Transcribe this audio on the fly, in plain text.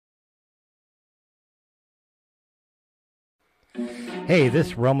Hey,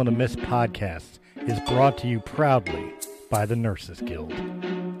 this Realm of the Mist podcast is brought to you proudly by the Nurses Guild.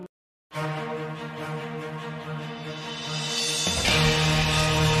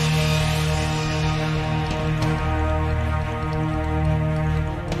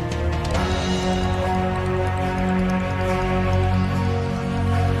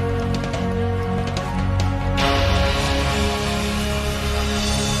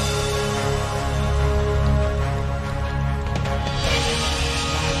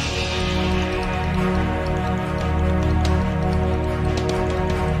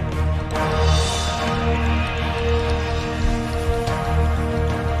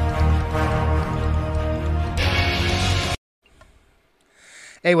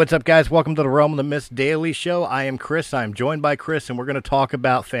 Hey, what's up, guys? Welcome to the Realm of the Mist Daily Show. I am Chris. I'm joined by Chris, and we're going to talk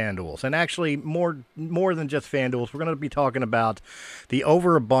about FanDuels. And actually, more than just FanDuels, we're going to be talking about the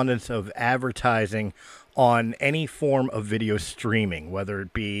overabundance of advertising on any form of video streaming, whether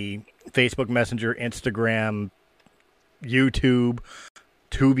it be Facebook Messenger, Instagram, YouTube,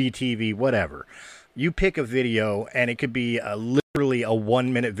 Tubi TV, whatever. You pick a video, and it could be literally a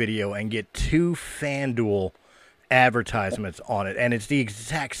 1-minute video, and get 2 FanDuel advertisements on it, and it's the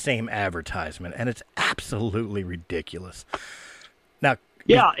exact same advertisement, and it's absolutely ridiculous. Now,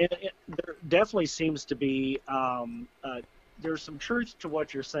 yeah, there definitely seems to be there's some truth to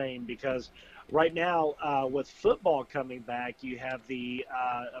what you're saying, because right now with football coming back, you have the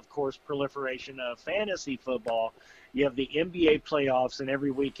of course proliferation of fantasy football. You have the NBA playoffs, and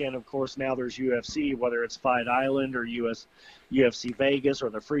every weekend, of course, now there's UFC, whether it's Fight Island or UFC Vegas or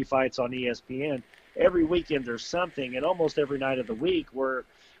the free fights on ESPN. Every weekend there's something, and almost every night of the week, where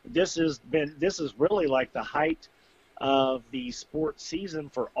this is really like the height of the sports season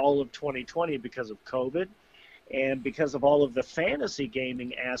for all of 2020 because of COVID and because of all of the fantasy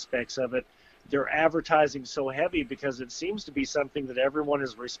gaming aspects of it. They're advertising so heavy because it seems to be something that everyone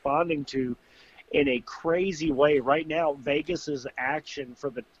is responding to in a crazy way. Right now, Vegas's action for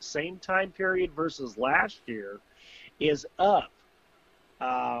the same time period versus last year is up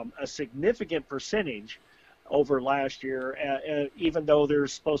a significant percentage over last year, even though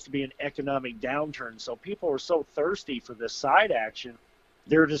there's supposed to be an economic downturn. So people are so thirsty for this side action,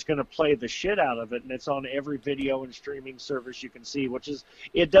 they're just going to play the shit out of it, and it's on every video and streaming service you can see,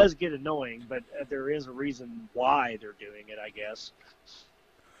 it does get annoying, but there is a reason why they're doing it, I guess.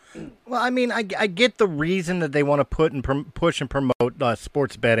 Well, I mean, I get the reason that they want to push and promote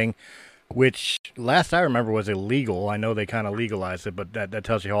sports betting, which last I remember was illegal. I know they kind of legalized it, but that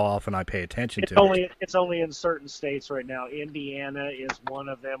tells you how often I pay attention to it. It's only in certain states right now. Indiana is one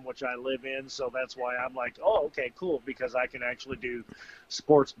of them, which I live in, so that's why I'm like, oh, okay, cool, because I can actually do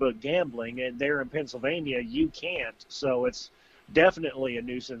sportsbook gambling, and there in Pennsylvania, you can't. So it's definitely a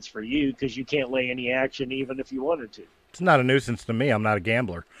nuisance for you because you can't lay any action even if you wanted to. It's not a nuisance to me. I'm not a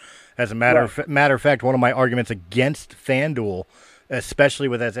gambler. As a matter of fact, one of my arguments against FanDuel, especially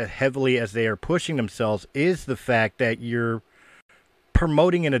with as heavily as they are pushing themselves, is the fact that you're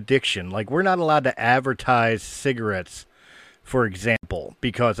promoting an addiction. Like, we're not allowed to advertise cigarettes, for example,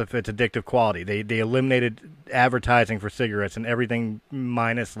 because of its addictive quality. They eliminated advertising for cigarettes and everything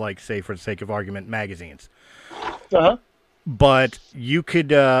minus, like, say, for the sake of argument, magazines. Uh-huh. But you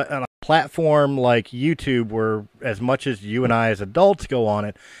could, on a platform like YouTube, where as much as you and I as adults go on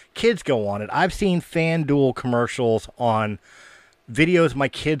it, kids go on it. I've seen FanDuel commercials on videos my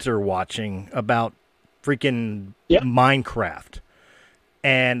kids are watching about freaking Minecraft,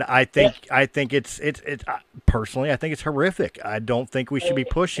 and I think it's personally, I think it's horrific. I don't think we should be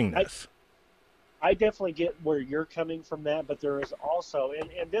pushing this. I definitely get where you're coming from that, but there is also, and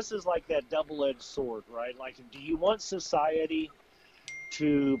this is like that double-edged sword, right? Like, do you want society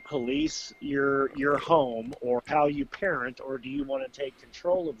to police your home or how you parent, or do you want to take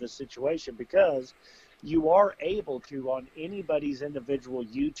control of the situation? Because you are able to, on anybody's individual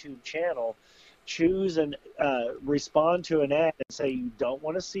YouTube channel, choose and respond to an ad and say you don't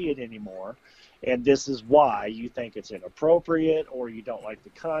want to see it anymore, and this is why you think it's inappropriate, or you don't like the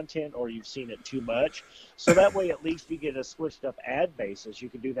content, or you've seen it too much. So that way, at least you get a switched up ad basis. You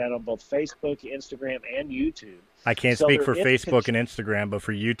can do that on both Facebook, Instagram, and YouTube. I can't speak for Facebook and Instagram, but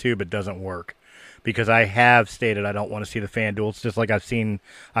for YouTube, it doesn't work. Because I have stated I don't want to see the FanDuels, just like I've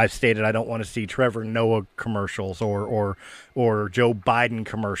stated I don't want to see Trevor Noah commercials or Joe Biden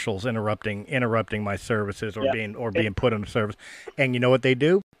commercials interrupting my services or being put on the service. And you know what they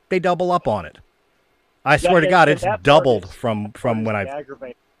do? They double up on it. I swear to God, it's doubled from when I.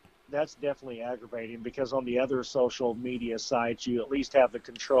 That's definitely aggravating, because on the other social media sites, you at least have the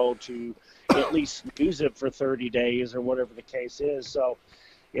control to at least use it for 30 days or whatever the case is. So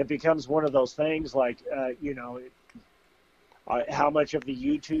it becomes one of those things like, How much of the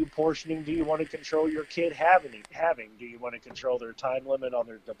YouTube portioning do you want to control your kid having? Do you want to control their time limit on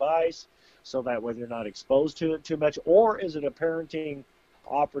their device so that way they're not exposed to it too much? Or is it a parenting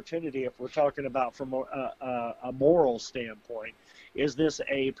opportunity if we're talking about from a moral standpoint? Is this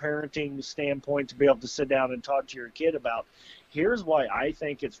a parenting standpoint to be able to sit down and talk to your kid about, here's why I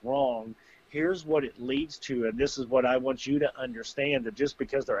think it's wrong, here's what it leads to, and this is what I want you to understand, that just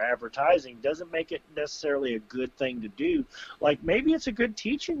because they're advertising doesn't make it necessarily a good thing to do. Like maybe it's a good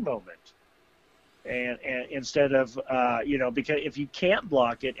teaching moment. And instead of, because if you can't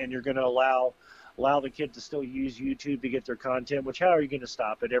block it and you're going to allow the kid to still use YouTube to get their content, which how are you going to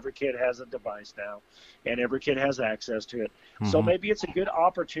stop it? Every kid has a device now, and every kid has access to it. So maybe it's a good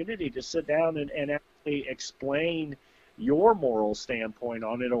opportunity to sit down and actually explain your moral standpoint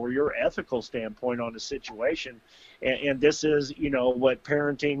on it or your ethical standpoint on the situation. And this is, what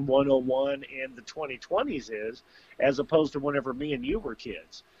parenting 101 in the 2020s is, as opposed to whenever me and you were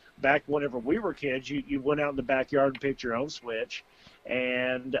kids. Back whenever we were kids, you went out in the backyard and picked your own switch.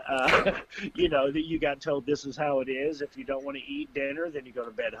 And, that you got told this is how it is. If you don't want to eat dinner, then you go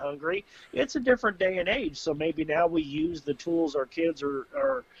to bed hungry. It's a different day and age. So maybe now we use the tools our kids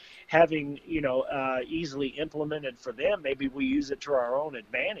are having, easily implemented for them. Maybe we use it to our own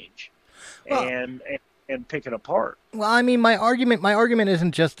advantage and pick it apart. Well, I mean, my argument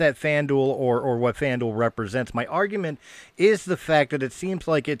isn't just that FanDuel or what FanDuel represents. My argument is the fact that it seems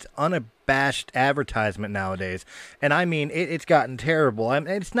like it's unabashed advertisement nowadays. And I mean, it's gotten terrible. I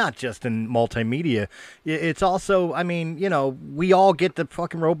mean, it's not just in multimedia. It's also, I mean, we all get the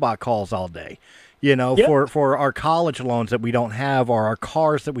fucking robot calls all day. Yep. For our college loans that we don't have, or our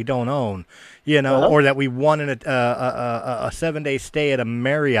cars that we don't own, or that we won in a 7-day stay at a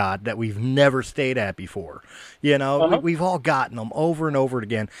Marriott that we've never stayed at before. We've all gotten them over and over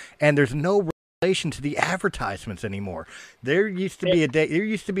again, and there's no relation to the advertisements anymore. There used to be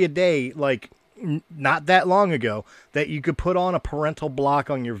a day like not that long ago that you could put on a parental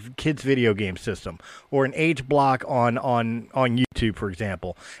block on your kid's video game system or an age block on YouTube, for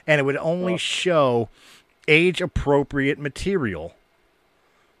example, and it would only show age appropriate material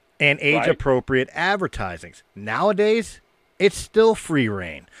and age appropriate advertisings. Nowadays, it's still free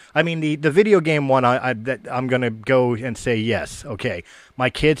reign. I mean, the video game one, I'm going to go and say yes. Okay,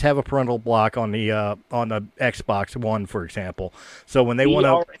 my kids have a parental block on the Xbox One, for example. So when they want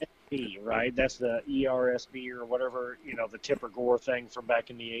to, right? That's the ERSB or whatever, the Tipper Gore thing from back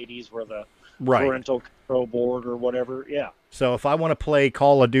in the 80s where the parental control board or whatever. Yeah. So if I want to play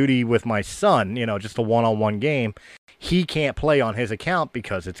Call of Duty with my son, just a one-on-one game, he can't play on his account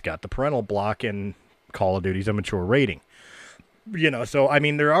because it's got the parental block and Call of Duty's a mature rating. So I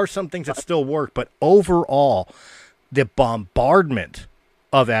mean, there are some things that still work, but overall, the bombardment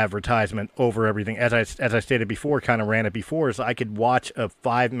of advertisement over everything, as I stated before, kind of ran it before, is I could watch a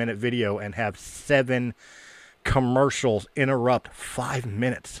 5-minute video and have 7 commercials interrupt 5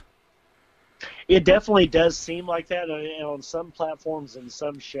 minutes. It definitely does seem like that, and on some platforms and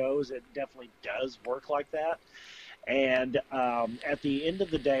some shows, it definitely does work like that. And at the end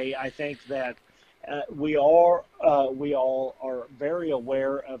of the day, I think that we all are very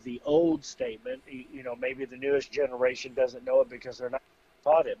aware of the old statement. Maybe the newest generation doesn't know it because they're not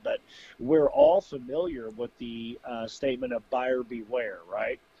taught it, but we're all familiar with the statement of buyer beware,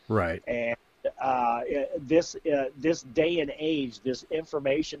 right? Right. And this day and age, this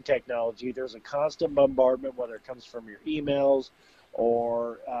information technology, there's a constant bombardment, whether it comes from your emails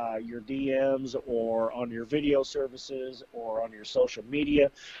or your DMs or on your video services or on your social media.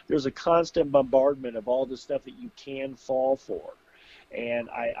 There's a constant bombardment of all the stuff that you can fall for. And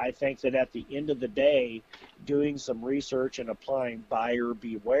I think that at the end of the day, doing some research and applying buyer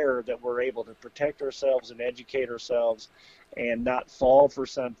beware, that we're able to protect ourselves and educate ourselves and not fall for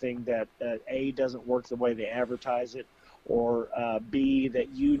something that A, doesn't work the way they advertise it, or B, that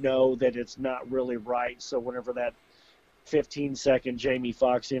that it's not really right. So whenever that 15-second Jamie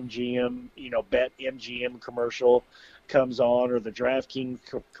Foxx MGM, bet MGM commercial comes on, or the DraftKings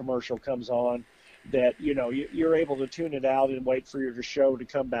commercial comes on, that you're able to tune it out and wait for your show to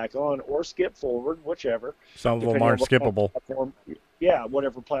come back on, or skip forward, whichever. Some of them aren't skippable.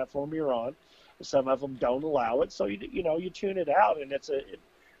 Whatever platform you're on. Some of them don't allow it, so you tune it out, and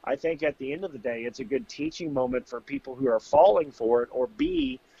I think at the end of the day, it's a good teaching moment for people who are falling for it, or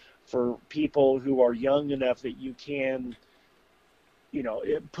B, for people who are young enough that you can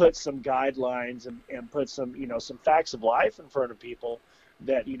put some guidelines and put some some facts of life in front of people,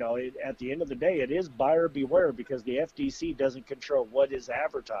 that at the end of the day, it is buyer beware, because the FTC doesn't control what is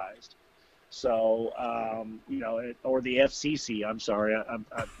advertised. So, or the FCC. I'm sorry, I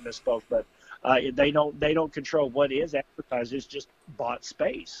misspoke, but they don't control what is advertised. It's just bought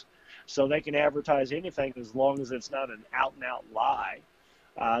space, so they can advertise anything as long as it's not an out and out lie.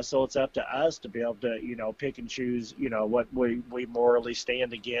 So it's up to us to be able to, pick and choose, what we morally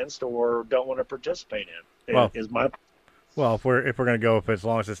stand against or don't want to participate in. Well, is my Well, if we're going to go, if as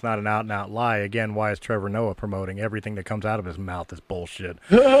long as it's not an out and out lie, again, why is Trevor Noah promoting everything that comes out of his mouth is bullshit?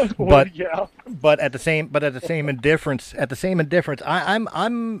 well, But yeah. but at the same indifference,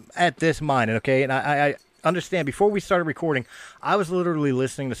 I'm at this mind, okay, and I understand. Before we started recording, I was literally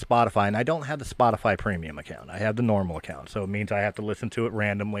listening to Spotify, and I don't have the Spotify premium account. I have the normal account, so it means I have to listen to it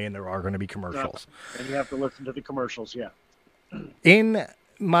randomly, and there are going to be commercials. And you have to listen to the commercials, yeah. In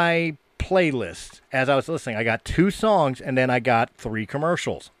my playlist, as I was listening, I got 2 songs, and then I got 3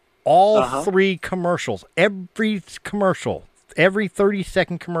 commercials. All 3 commercials, every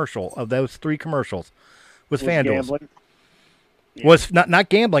 30-second commercial of those 3 commercials was FanDuel's. Gambling. Yeah. Was not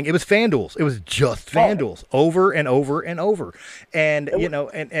gambling. It was FanDuel's. It was just FanDuel's over and over and over. And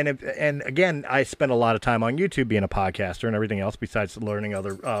and again, I spent a lot of time on YouTube being a podcaster and everything else besides learning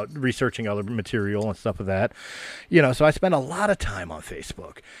researching other material and stuff of that. So I spent a lot of time on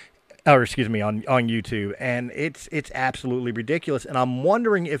Facebook. On YouTube, and it's absolutely ridiculous. And I'm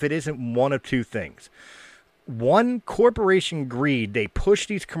wondering if it isn't one of 2 things. One, corporation greed. They push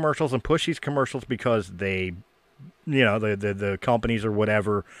these commercials because they, the companies or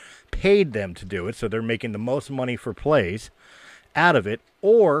whatever paid them to do it, so they're making the most money for plays out of it.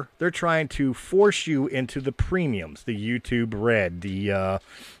 Or they're trying to force you into the premiums, the YouTube Red, the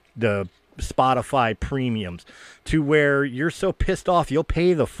Spotify premiums, to where you're so pissed off you'll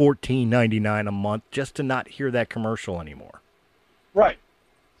pay the $14.99 a month just to not hear that commercial anymore. Right.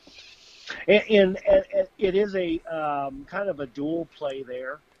 And it is a kind of a dual play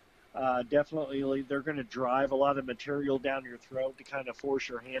there. Definitely, they're going to drive a lot of material down your throat to kind of force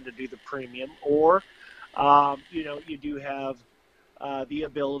your hand to do the premium, or you do have the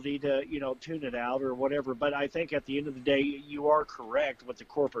ability to, tune it out or whatever. But I think at the end of the day, you are correct with the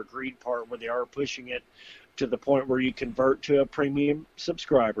corporate greed part, where they are pushing it to the point where you convert to a premium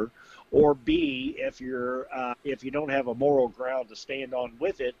subscriber, or B, if you don't have a moral ground to stand on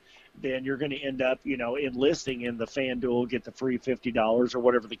with it, then you're going to end up, enlisting in the FanDuel, get the free $50 or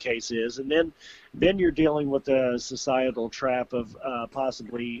whatever the case is. And then you're dealing with the societal trap of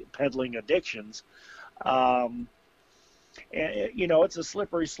possibly peddling addictions. And, it's a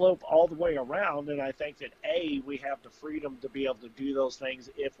slippery slope all the way around. And I think that, we have the freedom to be able to do those things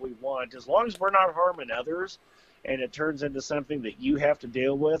if we want, as long as we're not harming others and it turns into something that you have to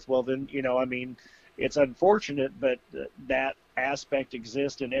deal with. Well, then, it's unfortunate, but that aspect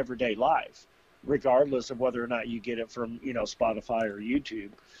exists in everyday life, regardless of whether or not you get it from, Spotify or YouTube.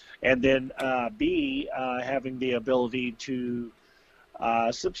 And then B, having the ability to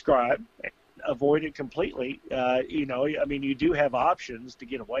subscribe, avoid it completely. You do have options to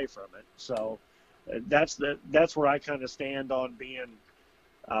get away from it. So that's where I kind of stand on being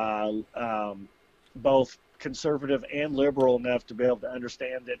both conservative and liberal enough to be able to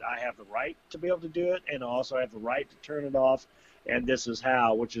understand that I have the right to be able to do it, and also have the right to turn it off. And this is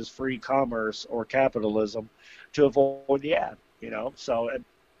how, which is free commerce or capitalism, to avoid the ad. So.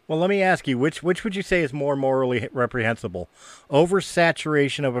 Well, let me ask you, which would you say is more morally reprehensible?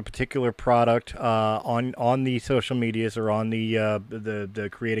 Oversaturation of a particular product on the social medias or on the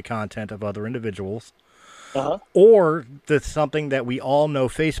created content of other individuals, or something that we all know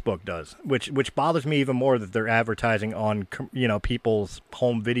Facebook does, which bothers me even more, that they're advertising on people's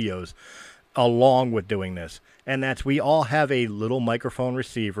home videos along with doing this. And that's, we all have a little microphone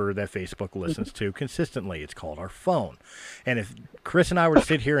receiver that Facebook listens to consistently. It's called our phone. And if Chris and I were to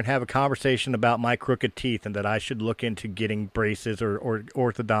sit here and have a conversation about my crooked teeth and that I should look into getting braces or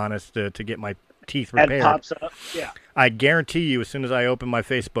orthodontist to get my teeth repaired, and pops up. Yeah. I guarantee you, as soon as I open my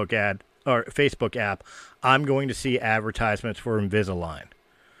Facebook app, I'm going to see advertisements for Invisalign.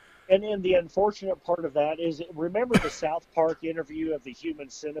 And then the unfortunate part of that is, remember the South Park interview of the human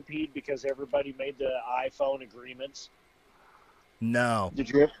centipede, because everybody made the iPhone agreements? No. Did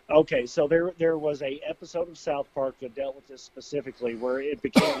you? Okay, so there was a episode of South Park that dealt with this specifically, where it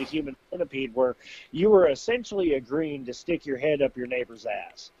became the human centipede, where you were essentially agreeing to stick your head up your neighbor's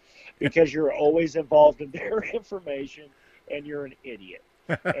ass because you're always involved in their information and you're an idiot.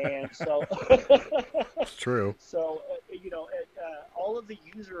 And so it's true. So all of the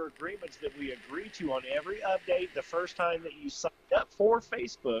user agreements that we agree to on every update, the first time that you signed up for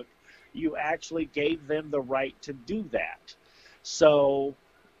Facebook, you actually gave them the right to do that. So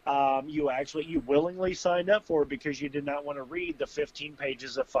You willingly signed up for it because you did not want to read the 15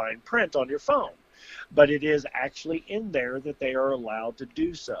 pages of fine print on your phone. But it is actually in there that they are allowed to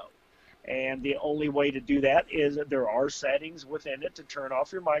do so. And the only way to do that is that there are settings within it to turn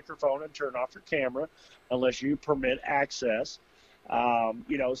off your microphone and turn off your camera unless you permit access.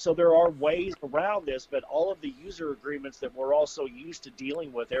 So there are ways around this, but all of the user agreements that we're also used to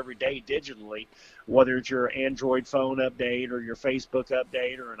dealing with every day digitally, whether it's your Android phone update or your Facebook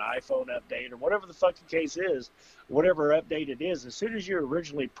update or an iPhone update or whatever the fucking case is, whatever update it is, as soon as you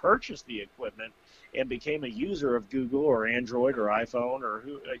originally purchased the equipment and became a user of Google or Android or iPhone or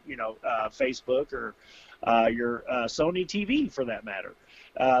Facebook or your Sony TV for that matter.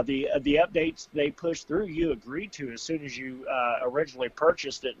 The updates they push through, you agreed to as soon as you originally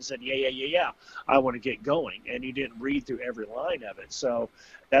purchased it and said, yeah, I want to get going. And you didn't read through every line of it. So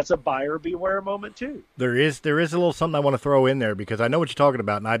that's a buyer beware moment too. There is a little something I want to throw in there because I know what you're talking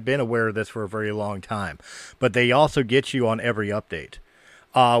about, and I've been aware of this for a very long time. But they also get you on every update.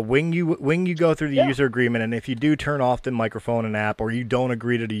 When you go through the user agreement, and if you do turn off the microphone and app, or you don't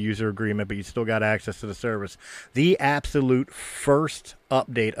agree to the user agreement, but you still got access to the service, the absolute first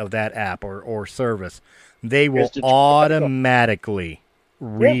update of that app or service, they will automatically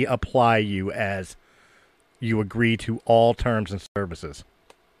reapply you as you agree to all terms and services.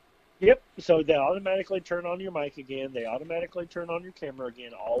 Yep. So they automatically turn on your mic again. They automatically turn on your camera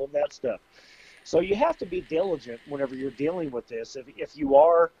again. All of that stuff. So you have to be diligent whenever you're dealing with this. If you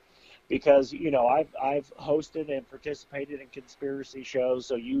are, because I've hosted and participated in conspiracy shows,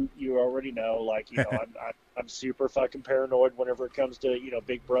 so you already know. I'm super fucking paranoid whenever it comes to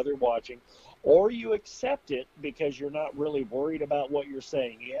Big Brother watching, or you accept it because you're not really worried about what you're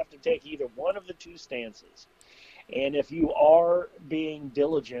saying. You have to take either one of the two stances. And if you are being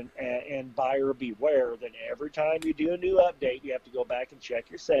diligent and buyer beware, then every time you do a new update, you have to go back and check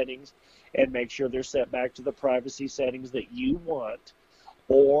your settings and make sure they're set back to the privacy settings that you want,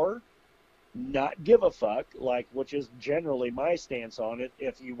 or not give a fuck, which is generally my stance on it.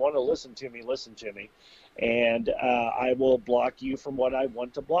 If you want to listen to me, listen to me. And I will block you from what I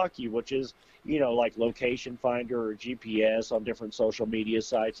want to block you, which is, like location finder or GPS on different social media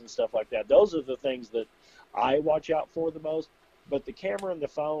sites and stuff like that. Those are the things that I watch out for the most. But the camera and the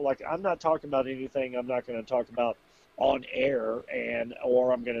phone, I'm not talking about anything I'm not going to talk about on air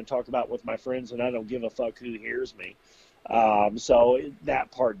or I'm going to talk about with my friends, and I don't give a fuck who hears me. So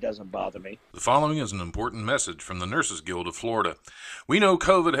that part doesn't bother me. The following is an important message from the Nurses Guild of Florida. We know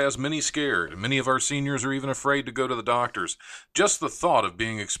COVID has many scared, and many of our seniors are even afraid to go to the doctors. Just the thought of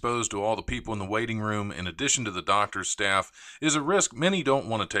being exposed to all the people in the waiting room, in addition to the doctor's staff, is a risk many don't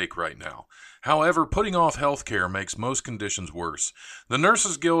want to take right now. However, putting off health care makes most conditions worse. The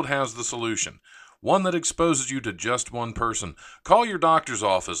Nurses Guild has the solution. One that exposes you to just one person. Call your doctor's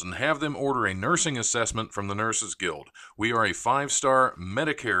office and have them order a nursing assessment from the Nurses Guild. We are a 5-star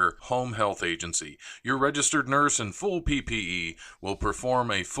Medicare home health agency. Your registered nurse in full PPE will perform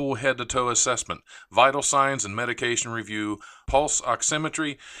a full head-to-toe assessment, vital signs and medication review, pulse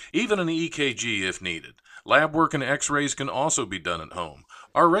oximetry, even an EKG if needed. Lab work and x-rays can also be done at home.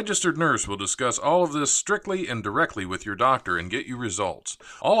 Our registered nurse will discuss all of this strictly and directly with your doctor and get you results.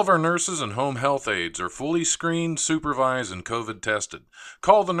 All of our nurses and home health aides are fully screened, supervised, and COVID tested.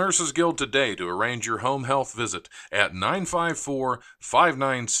 Call the Nurses Guild today to arrange your home health visit at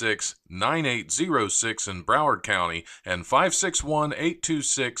 954-596-9806 in Broward County and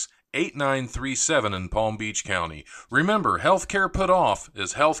 561-826-8937 in Palm Beach County. Remember, healthcare put off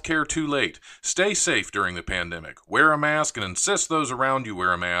is healthcare too late. Stay safe during the pandemic. Wear a mask and insist those around you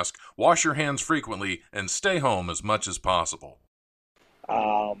wear a mask. Wash your hands frequently and stay home as much as possible.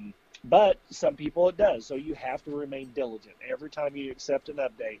 But some people it does, so you have to remain diligent every time you accept an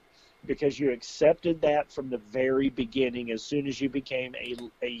update, because you accepted that from the very beginning as soon as you became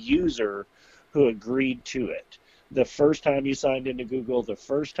a user who agreed to it. The first time you signed into Google, the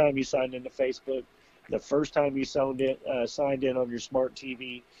first time you signed into Facebook, the first time you signed in on your smart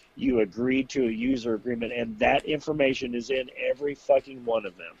TV, you agreed to a user agreement, and that information is in every fucking one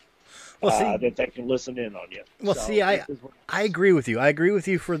of them. That they can listen in on you. Well, so, I agree with you. I agree with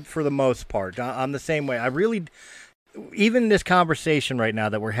you for the most part. I'm the same way. I really, even this conversation right now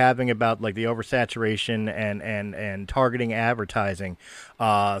that we're having about the oversaturation and targeting advertising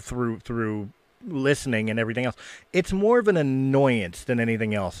through listening and everything else, it's more of an annoyance than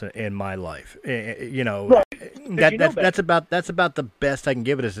anything else in my life. Right. That's about the best I can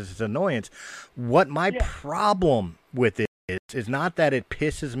give it is it's annoyance. What my problem with it is not that it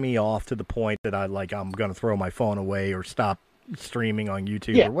pisses me off to the point that I'm going to throw my phone away or stop streaming on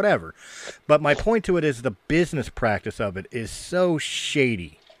YouTube or whatever. But my point to it is the business practice of it is so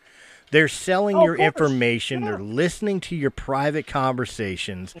shady They're selling Oh, your of course. information. Yeah. They're listening to your private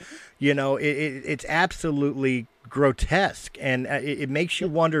conversations. You know, it's absolutely grotesque, and it makes you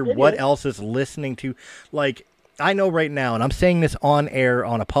wonder It what is. else is listening to. Like, I know right now, and I'm saying this on air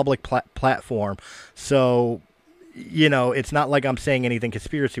on a public platform, so you know, it's not like I'm saying anything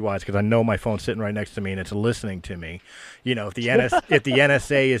conspiracy-wise because I know my phone's sitting right next to me and it's listening to me. You know, if the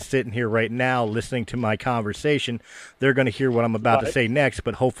NSA is sitting here right now listening to my conversation, they're going to hear what I'm about to Right. say next,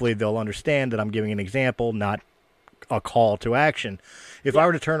 but hopefully they'll understand that I'm giving an example, not a call to action. If I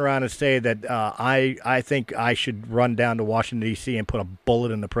were to turn around and say that I think I should run down to Washington, D.C. and put a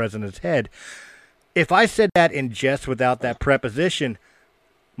bullet in the president's head, if I said that in jest without that preposition,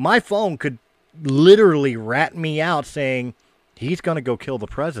 my phone could literally rat me out saying he's going to go kill the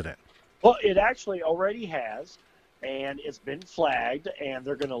president. Well, it actually already has, and it's been flagged, and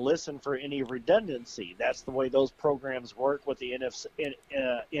they're going to listen for any redundancy. That's the way those programs work with the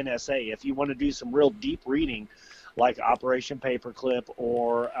NSA. If you want to do some real deep reading, like Operation Paperclip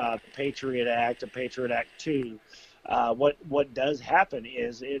or Patriot Act and Patriot Act 2, what does happen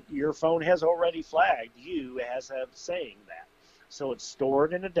is your phone has already flagged you as of saying that. So it's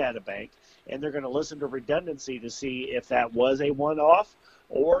stored in a data bank, and they're going to listen to redundancy to see if that was a one-off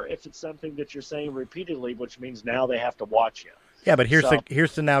or if it's something that you're saying repeatedly, which means now they have to watch you. Yeah, but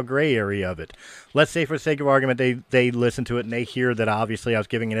here's the now gray area of it. Let's say, for the sake of argument, they listen to it and they hear that obviously I was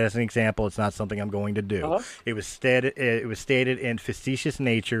giving it as an example. It's not something I'm going to do. Uh-huh. It was stated in facetious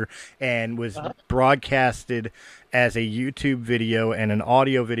nature and was broadcasted as a YouTube video and an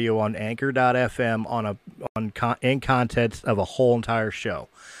audio video on Anchor.fm in context of a whole entire show.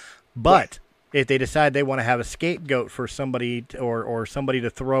 But if they decide they want to have a scapegoat for somebody or somebody to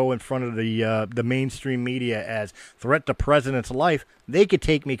throw in front of the mainstream media as threat to president's life, they could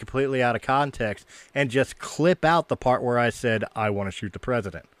take me completely out of context and just clip out the part where I said I want to shoot the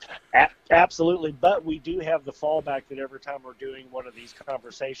president. Absolutely, but we do have the fallback that every time we're doing one of these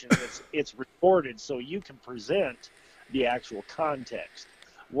conversations, it's recorded so you can present the actual context.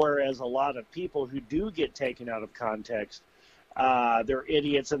 Whereas a lot of people who do get taken out of context, they're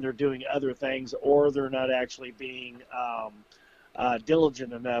idiots and they're doing other things, or they're not actually being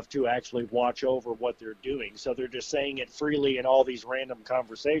diligent enough to actually watch over what they're doing. So they're just saying it freely in all these random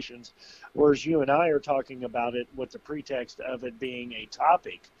conversations, whereas you and I are talking about it with the pretext of it being a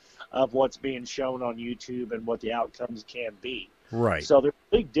topic of what's being shown on YouTube and what the outcomes can be. Right. So there's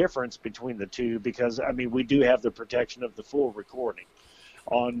a big difference between the two because, I mean, we do have the protection of the full recording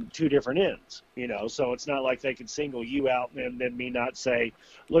on two different ends, you know, so it's not like they could single you out and then me not say,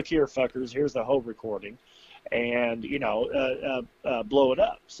 look here, fuckers, here's the whole recording, and, you know, blow it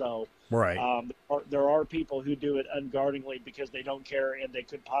up. So Right. there are people who do it unguardedly because they don't care and they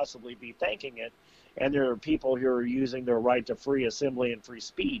could possibly be thinking it, and there are people who are using their right to free assembly and free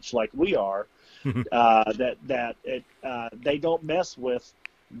speech like we are, they don't mess with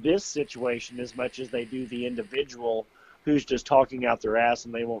this situation as much as they do the individual who's just talking out their ass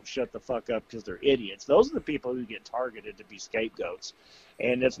and they won't shut the fuck up because they're idiots. Those are the people who get targeted to be scapegoats,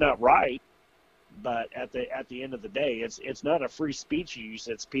 and it's not right. But at the end of the day, it's not a free speech use.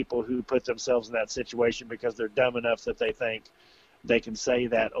 It's people who put themselves in that situation because they're dumb enough that they think they can say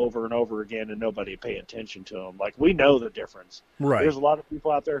that over and over again and nobody pay attention to them. Like, we know the difference. Right. There's a lot of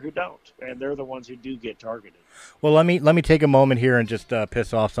people out there who don't, and they're the ones who do get targeted. Well, let me take a moment here and just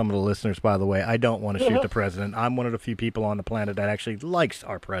piss off some of the listeners, by the way. I don't want to shoot the president. I'm one of the few people on the planet that actually likes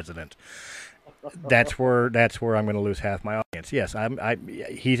our president. That's where I'm going to lose half my audience. Yes,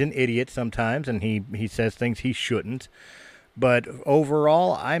 he's an idiot sometimes, and he says things he shouldn't. But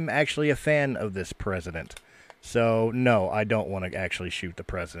overall, I'm actually a fan of this president. So, no, I don't want to actually shoot the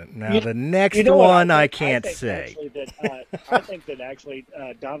president. Now, the next one I can't say. I think that actually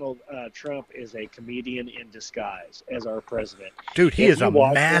Donald Trump is a comedian in disguise as our president. Dude, he is a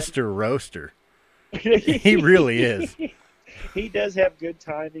master roaster. He really is. He does have good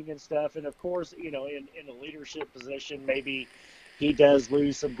timing and stuff. And, of course, you know, in a leadership position, maybe he does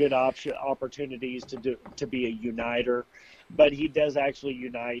lose some good opportunities to be a uniter. But he does actually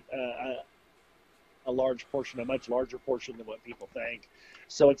unite a much larger portion than what people think.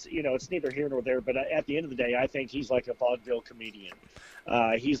 So it's neither here nor there. But at the end of the day, I think he's like a vaudeville comedian.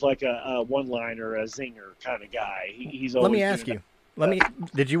 He's like a one-liner, a zinger kind of guy. He's always. Let me ask you.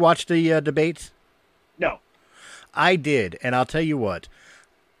 Did you watch the debates? No. I did, and I'll tell you what.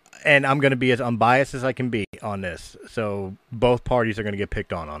 And I'm going to be as unbiased as I can be on this. So both parties are going to get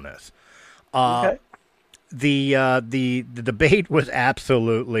picked on this. Okay. The debate was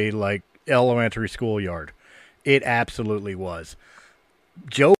absolutely like elementary schoolyard. It absolutely was.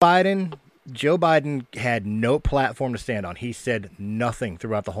 Joe Biden Joe Biden had no platform to stand on. He said nothing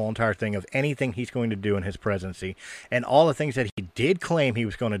throughout the whole entire thing of anything he's going to do in his presidency. And all the things that he did claim he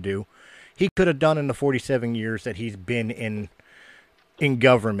was going to do, he could have done in the 47 years that he's been in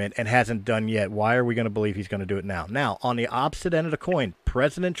government and hasn't done yet. Why are we going to believe he's going to do it now? Now, on the opposite end of the coin,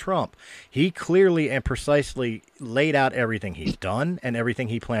 President Trump, he clearly and precisely laid out everything he's done and everything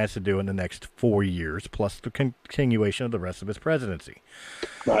he plans to do in the next 4 years, plus the continuation of the rest of his presidency.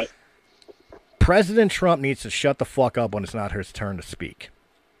 Right. President Trump needs to shut the fuck up when it's not his turn to speak.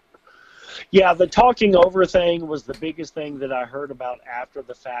 Yeah, the talking over thing was the biggest thing that I heard about after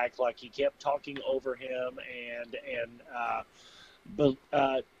the fact. Like, he kept talking over him, but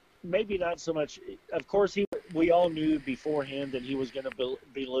maybe not so much. Of course, we all knew beforehand that he was going to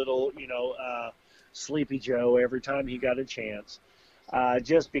belittle, Sleepy Joe every time he got a chance.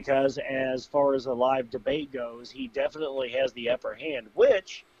 Just because, as far as a live debate goes, he definitely has the upper hand,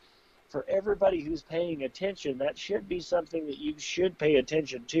 which, for everybody who's paying attention, that should be something that you should pay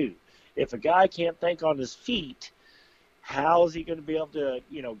attention to. If a guy can't think on his feet, how is he going to be able to,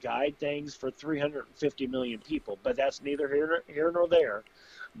 guide things for 350 million people? But that's neither here nor there.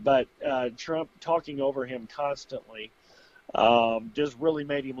 But Trump talking over him constantly just really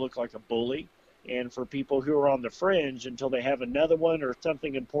made him look like a bully. And for people who are on the fringe, until they have another one or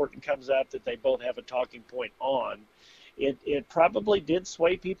something important comes up that they both have a talking point on, it probably did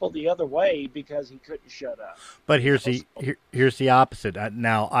sway people the other way because he couldn't shut up. But here's the opposite.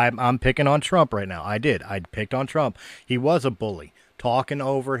 Now I'm picking on Trump right now. I picked on Trump. He was a bully, talking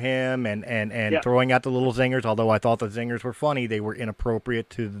over him and throwing out the little zingers. Although I thought the zingers were funny, they were inappropriate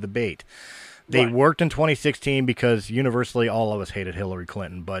to the debate. They worked in 2016 because universally all of us hated Hillary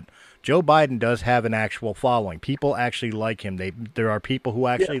Clinton, but Joe Biden does have an actual following. People actually like him. There are people who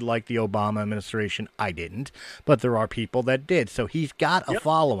actually like the Obama administration. I didn't, but there are people that did. So he's got a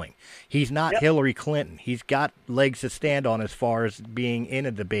following. He's not Hillary Clinton. He's got legs to stand on as far as being in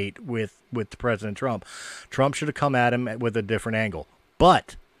a debate with President Trump. Trump should have come at him with a different angle.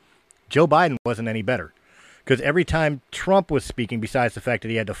 But Joe Biden wasn't any better. Because every time Trump was speaking, besides the fact that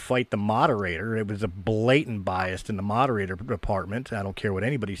he had to fight the moderator, it was a blatant bias in the moderator department. I don't care what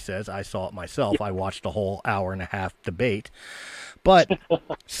anybody says. I saw it myself. I watched the whole hour-and-a-half debate. But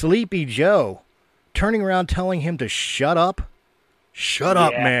Sleepy Joe turning around telling him to shut up. Shut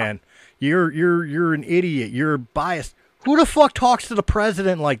up, man. You're an idiot. You're biased. Who the fuck talks to the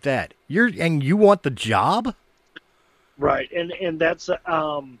president like that? And you want the job? Right. And that's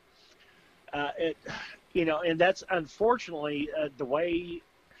and that's unfortunately the way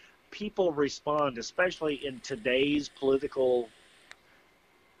people respond, especially in today's political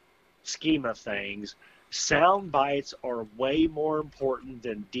scheme of things. Sound bites are way more important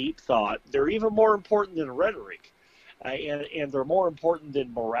than deep thought. They're even more important than rhetoric, and they're more important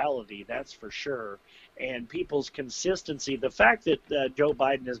than morality, that's for sure. And people's consistency. The fact that Joe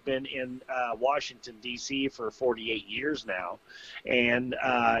Biden has been in Washington, D.C. for 48 years now, and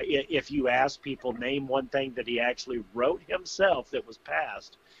if you ask people, name one thing that he actually wrote himself that was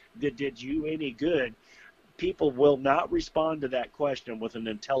passed that did you any good, people will not respond to that question with an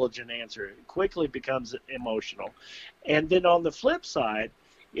intelligent answer. It quickly becomes emotional. And then on the flip side,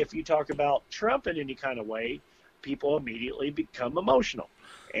 if you talk about Trump in any kind of way, people immediately become emotional.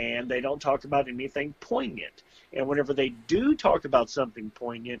 And they don't talk about anything poignant. And whenever they do talk about something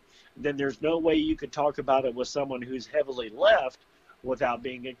poignant, then there's no way you could talk about it with someone who's heavily left without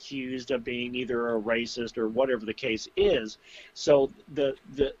being accused of being either a racist or whatever the case is. So the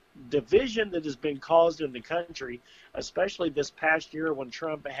division that has been caused in the country, especially this past year when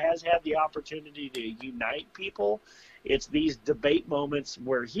Trump has had the opportunity to unite people, it's these debate moments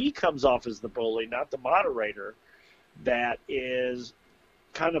where he comes off as the bully, not the moderator, that is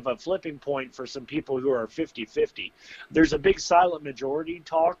kind of a flipping point for some people who are 50-50. There's a big silent majority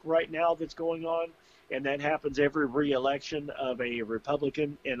talk right now that's going on, and that happens every re-election of a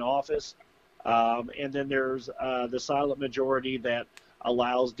Republican in office. And then there's the silent majority that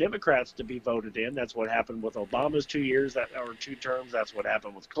allows Democrats to be voted in. That's what happened with Obama's 2 years, or 2 terms. That's what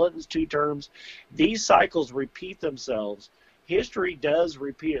happened with Clinton's 2 terms. These cycles repeat themselves. History does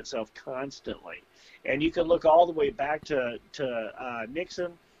repeat itself constantly. And you can look all the way back to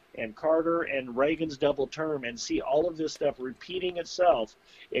Nixon and Carter and Reagan's double term and see all of this stuff repeating itself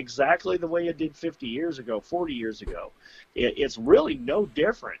exactly the way it did 50 years ago, 40 years ago. It's really no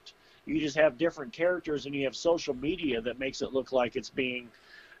different. You just have different characters, and you have social media that makes it look like it's being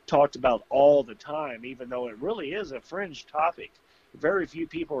talked about all the time, even though it really is a fringe topic. Very few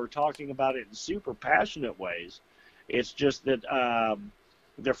people are talking about it in super passionate ways. It's just that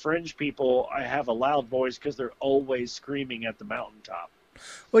the fringe people have a loud voice because they're always screaming at the mountaintop.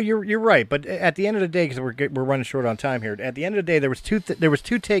 Well, you're right, but at the end of the day, because we're running short on time here. At the end of the day, there was two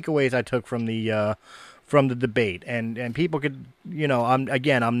takeaways I took from the debate, and people could,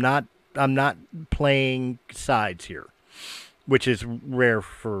 I'm not playing sides here, which is rare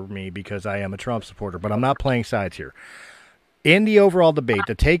for me because I am a Trump supporter, but I'm not playing sides here. In the overall debate,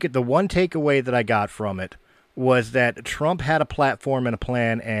 the one takeaway that I got from it was that Trump had a platform and a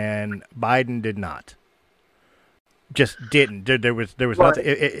plan, and Biden did not. Just didn't. There was Right. nothing.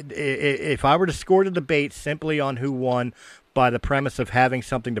 If I were to score the debate simply on who won by the premise of having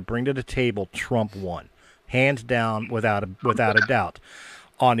something to bring to the table, Trump won, hands down, without a doubt.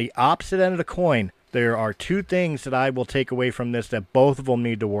 On the opposite end of the coin, there are two things that I will take away from this that both of them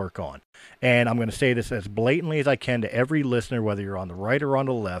need to work on. And I'm going to say this as blatantly as I can to every listener, whether you're on the right or on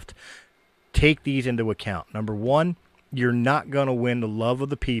the left. Take these into account. Number one, you're not going to win the love of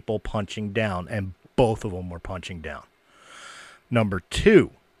the people punching down, and both of them were punching down. Number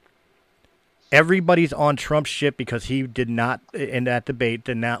two, everybody's on Trump's ship because he did not, in that debate,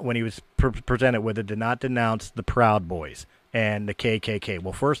 when he was presented with it, did not denounce the Proud Boys and the KKK.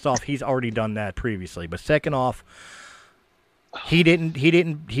 Well, first off, he's already done that previously, but second off, he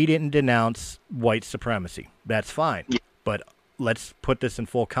didn't denounce white supremacy. That's fine, but let's put this in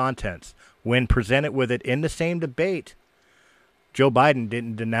full context. When presented with it in the same debate, Joe Biden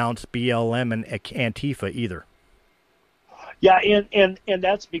didn't denounce BLM and Antifa either. Yeah, and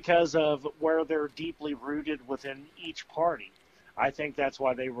that's because of where they're deeply rooted within each party. I think that's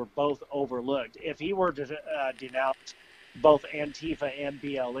why they were both overlooked. If he were to denounce both Antifa and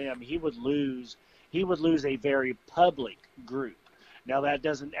BLM, he would lose a very public group. Now, that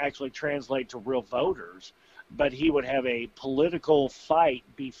doesn't actually translate to real voters, but he would have a political fight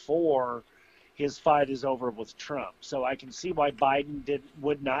before his fight is over with Trump. So I can see why Biden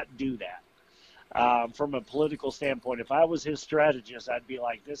would not do that. From a political standpoint, if I was his strategist, I'd be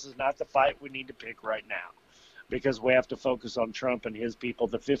like, this is not the fight we need to pick right now, because we have to focus on Trump and his people,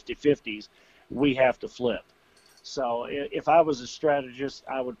 the 50-50s. We have to flip. So if I was a strategist,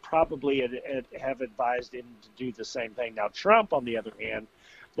 I would probably have advised him to do the same thing. Now, Trump, on the other hand,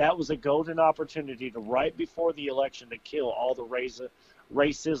 that was a golden opportunity to, right before the election, to kill all the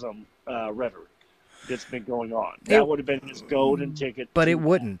racism rhetoric that's been going on. That would have been his golden ticket. But it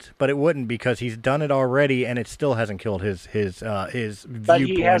wouldn't. But it wouldn't, because he's done it already, and it still hasn't killed his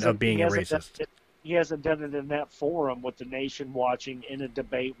viewpoint of being a racist. He hasn't done it in that forum with the nation watching in a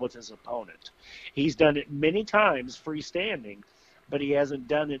debate with his opponent. He's done it many times freestanding, but he hasn't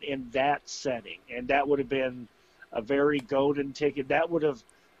done it in that setting. And that would have been a very golden ticket. That would have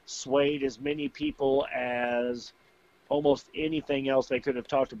swayed as many people as almost anything else they could have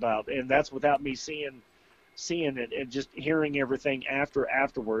talked about. And that's without me seeing it and just hearing everything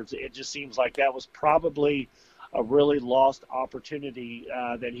afterwards. It just seems like that was probably a really lost opportunity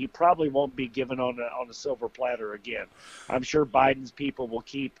that he probably won't be given on a silver platter again. I'm sure Biden's people will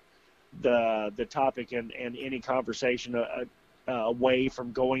keep the topic and any conversation away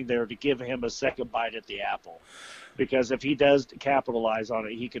from going there to give him a second bite at the apple. Because if he does capitalize on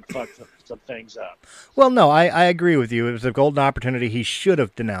it, he could fuck some things up. Well, no, I agree with you. It was a golden opportunity. He should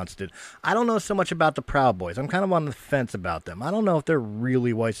have denounced it. I don't know so much about the Proud Boys. I'm kind of on the fence about them. I don't know if they're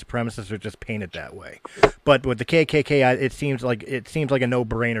really white supremacists or just painted that way. But with the KKK, it seems like a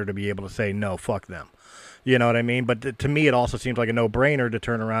no-brainer to be able to say, no, fuck them. You know what I mean? But to me, it also seems like a no-brainer to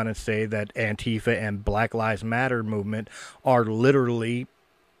turn around and say that Antifa and Black Lives Matter movement are literally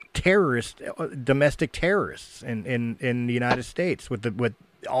terrorists, domestic terrorists in the United States. With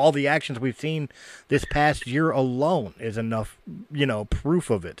all the actions we've seen this past year alone is enough, proof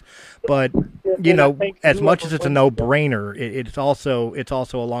of it. But as much as it's a no-brainer, it's also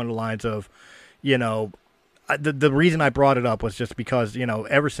along the lines of, the reason I brought it up was just because,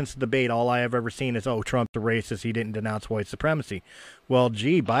 ever since the debate, all I have ever seen is, Trump's a racist. He didn't denounce white supremacy. Well,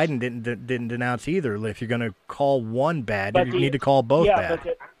 Biden didn't denounce either. If you're going to call one bad, you need to call both bad.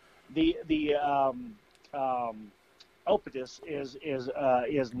 But the openness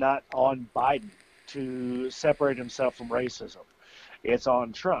is not on Biden to separate himself from racism. It's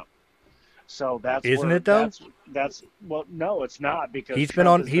on Trump. So that's isn't it though? That's well, no, it's not, because he's been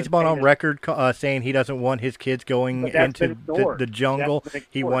on record saying he doesn't want his kids going into the jungle.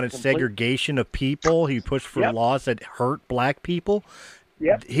 He wanted segregation of people. He pushed for laws that hurt black people.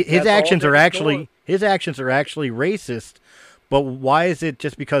 Yep. His actions are actually racist. But why is it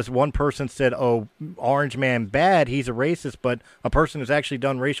just because one person said, orange man bad, he's a racist, but a person who's actually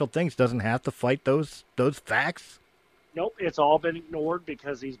done racial things doesn't have to fight those facts? Nope, it's all been ignored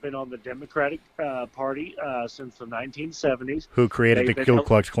because he's been on the Democratic Party since the 1970s. Who created the Ku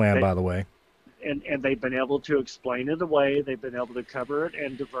Klux Klan, by the way. and they've been able to explain it away. They've been able to cover it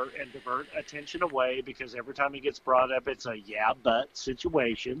and divert attention away, because every time it gets brought up, it's a yeah but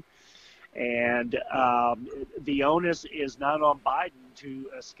situation. And the onus is not on Biden to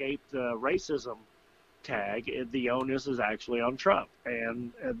escape the racism tag. The onus is actually on Trump,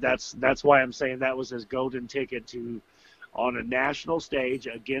 and that's why I'm saying that was his golden ticket to, on a national stage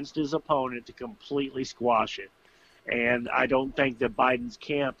against his opponent, to completely squash it. And I don't think that Biden's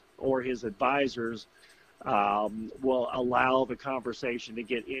camp or his advisors will allow the conversation to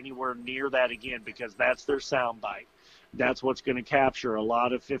get anywhere near that again, because that's their soundbite. That's what's going to capture a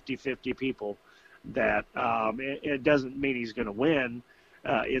lot of 50-50 people. That it doesn't mean he's going to win.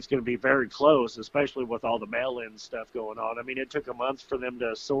 It's going to be very close, especially with all the mail-in stuff going on. I mean, it took a month for them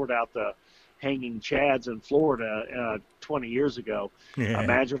to sort out the hanging chads in Florida 20 years ago. Yeah.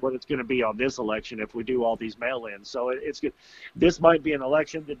 Imagine what it's going to be on this election if we do all these mail-ins. So it's good. This might be an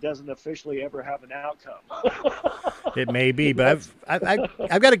election that doesn't officially ever have an outcome. It may be, but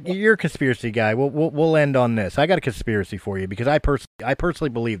I've got you're a conspiracy guy. We'll end on this. I got a conspiracy for you, because I personally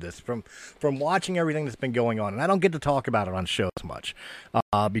believe this from watching everything that's been going on, and I don't get to talk about it on shows much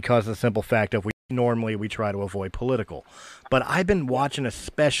because of the simple fact of normally we try to avoid political. But I've been watching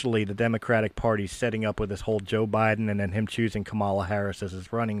especially the Democratic Party setting up with this whole Joe Biden and then him choosing Kamala Harris as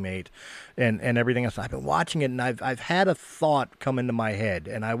his running mate and everything else. I've been watching it, and I've had a thought come into my head,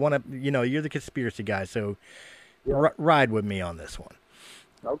 and I want to, you're the conspiracy guy, so ride with me on this one.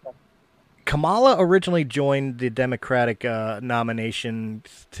 Okay. Kamala originally joined the Democratic nomination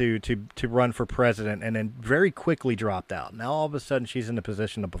to run for president, and then very quickly dropped out. Now all of a sudden she's in the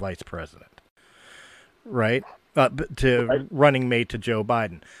position of vice president, right? Running mate to Joe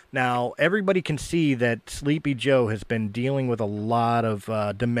Biden. Now everybody can see that Sleepy Joe has been dealing with a lot of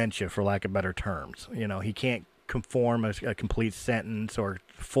dementia, for lack of better terms. He can't conform a complete sentence or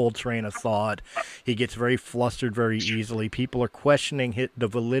full train of thought. He gets very flustered very easily. People are questioning the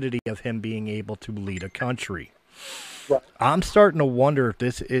validity of him being able to lead a country. Right. I'm starting to wonder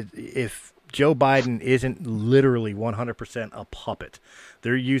if Joe Biden isn't literally 100% a puppet.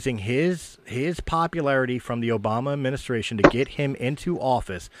 They're using his popularity from the Obama administration to get him into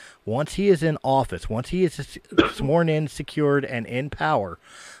office. Once he is in office, once he is sworn in, secured, and in power,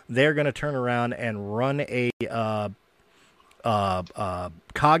 they're going to turn around and run a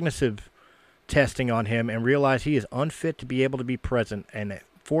cognitive testing on him and realize he is unfit to be able to be president and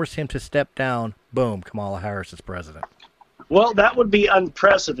force him to step down. Boom, Kamala Harris is president. Well, that would be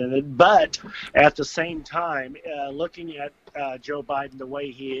unprecedented, but at the same time, looking at Joe Biden the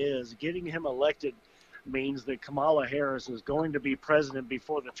way he is, getting him elected means that Kamala Harris is going to be president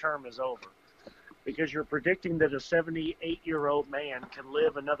before the term is over, because you're predicting that a 78-year-old man can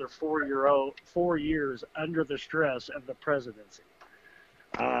live another 4 years under the stress of the presidency.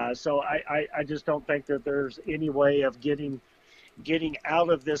 So I just don't think that there's any way of getting out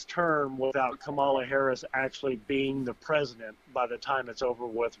of this term without Kamala Harris actually being the president by the time it's over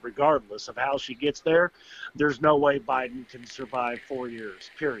with. Regardless of how she gets there, there's no way Biden can survive 4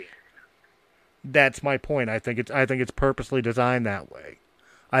 years, period. That's my point. I think it's purposely designed that way.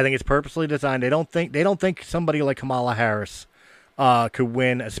 I think it's purposely designed. They don't think somebody like Kamala Harris could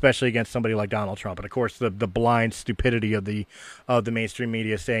win, especially against somebody like Donald Trump. And of course, the blind stupidity of the mainstream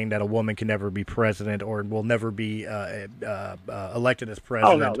media saying that a woman can never be president or will never be elected as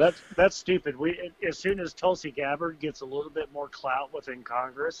president. Oh no, that's stupid. As soon as Tulsi Gabbard gets a little bit more clout within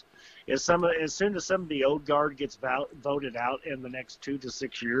Congress, as soon as some of the old guard gets voted out in the next 2 to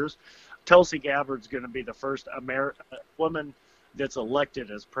 6 years, Tulsi Gabbard's going to be the first woman that's elected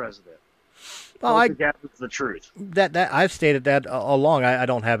as president. Well, that's the truth. That I've stated that along. I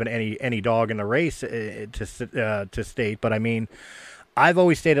don't have any dog in the race to state, but I mean, I've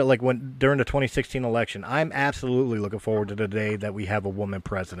always stated, like, during the 2016 election, I'm absolutely looking forward to the day that we have a woman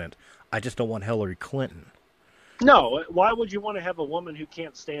president. I just don't want Hillary Clinton. No, why would you want to have a woman who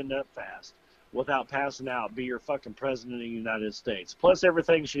can't stand up fast without passing out be your fucking president of the United States? Plus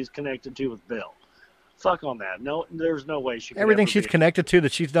everything she's connected to with Bill. Fuck on that. No, there's no way she can. Everything she's connected to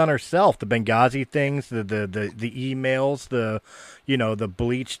that she's done herself, the Benghazi things, the emails, the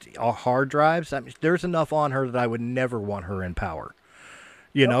bleached hard drives. I mean, there's enough on her that I would never want her in power.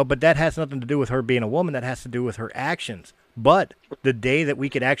 But that has nothing to do with her being a woman. That has to do with her actions. But the day that we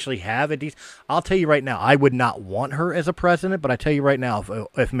could actually have it, I'll tell you right now, I would not want her as a president. But I tell you right now,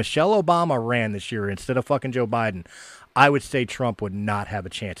 if Michelle Obama ran this year instead of fucking Joe Biden, I would say Trump would not have a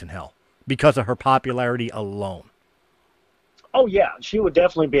chance in hell, because of her popularity alone. Oh yeah, she would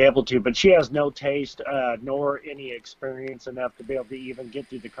definitely be able to, but she has no taste nor any experience enough to be able to even get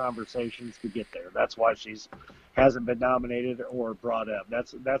through the conversations to get there. That's why she's hasn't been nominated or brought up.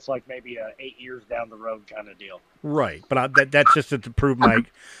 That's like maybe a 8 years down the road kind of deal. Right, but that's just to prove my.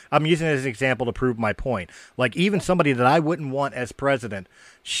 I'm using it as an example to prove my point. Like even somebody that I wouldn't want as president,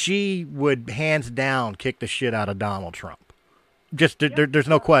 she would hands down kick the shit out of Donald Trump. Just there's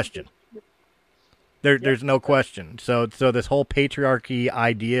no question. There's no question. So this whole patriarchy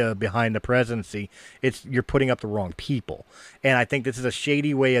idea behind the presidency, you're putting up the wrong people, and I think this is a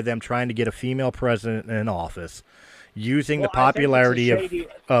shady way of them trying to get a female president in office, using the popularity of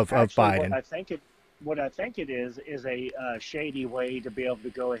Biden. What I think it is a shady way to be able to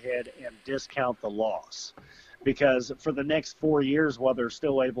go ahead and discount the loss, because for the next 4 years, while they're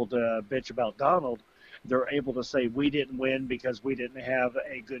still able to bitch about Donald, they're able to say we didn't win because we didn't have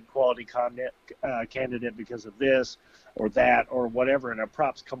a good quality candidate because of this or that or whatever, and it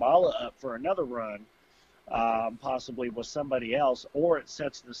props Kamala up for another run, possibly with somebody else, or it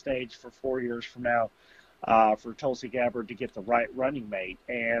sets the stage for 4 years from now for Tulsi Gabbard to get the right running mate,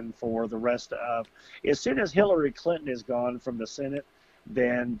 and for the rest of, as soon as Hillary Clinton is gone from the Senate,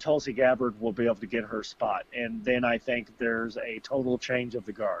 then Tulsi Gabbard will be able to get her spot, and then I think there's a total change of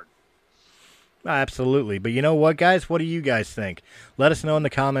the guard. Absolutely. But you know what, guys? What do you guys think? Let us know in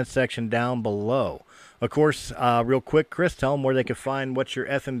the comments section down below. Of course, real quick, Chris, tell them where they can find What's Your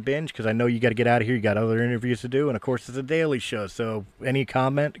Effing Binge, because I know you got to get out of here. You got other interviews to do. And, of course, it's a daily show, so any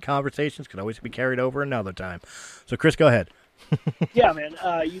conversations can always be carried over another time. So, Chris, go ahead. Yeah, man.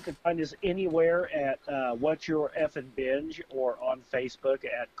 You can find us anywhere at What's Your Effing Binge, or on Facebook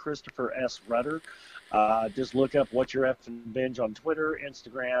at Christopher S. Rudder. Just look up What's Your Effing Binge on Twitter,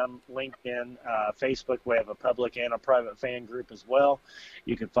 Instagram, LinkedIn, Facebook. We have a public and a private fan group as well.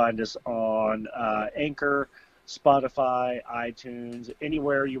 You can find us on Anchor, Spotify, iTunes,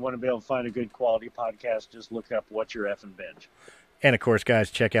 anywhere you want to be able to find a good quality podcast. Just look up What's Your Effing Binge. And, of course,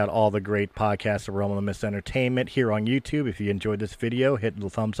 guys, check out all the great podcasts of Realm of the Mist Entertainment here on YouTube. If you enjoyed this video, hit the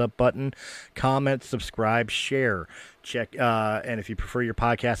thumbs up button, comment, subscribe, share. And if you prefer your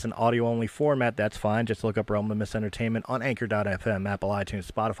podcast in audio-only format, that's fine. Just look up Realm of the Mist Entertainment on Anchor.fm, Apple,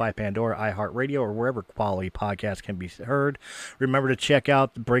 iTunes, Spotify, Pandora, iHeartRadio, or wherever quality podcasts can be heard. Remember to check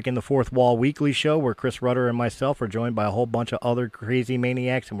out the Breaking the Fourth Wall weekly show, where Chris Rudder and myself are joined by a whole bunch of other crazy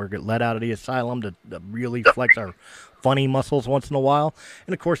maniacs, and we're let out of the asylum to really flex our funny muscles once in a while.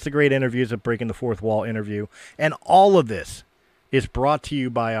 And, of course, the great interviews of Breaking the Fourth Wall interview. And all of this is brought to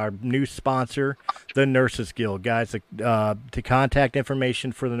you by our new sponsor, the Nurses Guild. Guys, to contact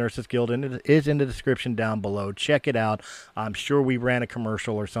information for the Nurses Guild is in the description down below. Check it out. I'm sure we ran a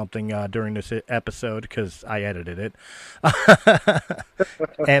commercial or something during this episode because I edited it.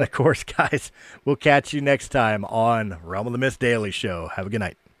 And, of course, guys, we'll catch you next time on Realm of the Mist Daily Show. Have a good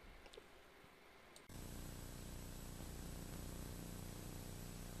night.